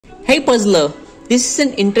Hey puzzler, this is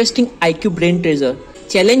an interesting IQ brain teaser.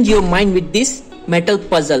 Challenge your mind with this metal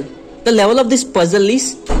puzzle. The level of this puzzle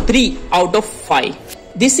is 3 out of 5.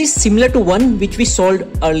 This is similar to one which we solved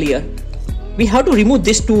earlier. We have to remove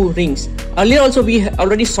these two rings. Earlier also we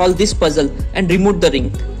already solved this puzzle and removed the ring.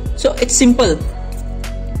 So it's simple.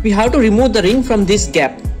 We have to remove the ring from this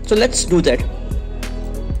gap. So let's do that.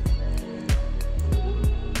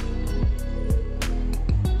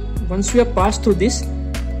 Once we have passed through this,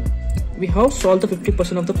 we have solved the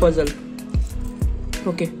 50% of the puzzle.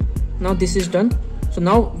 Okay, now this is done. So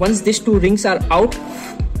now once these two rings are out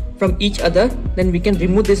from each other, then we can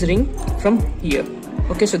remove this ring from here.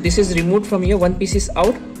 Okay, so this is removed from here, one piece is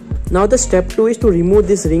out. Now the step 2 is to remove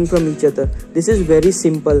this ring from each other. This is very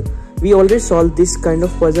simple. We already solved this kind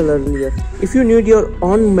of puzzle earlier. If you need your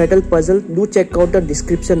own metal puzzle, do check out the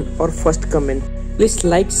description or first comment. Please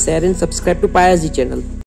like, share and subscribe to Payazee channel.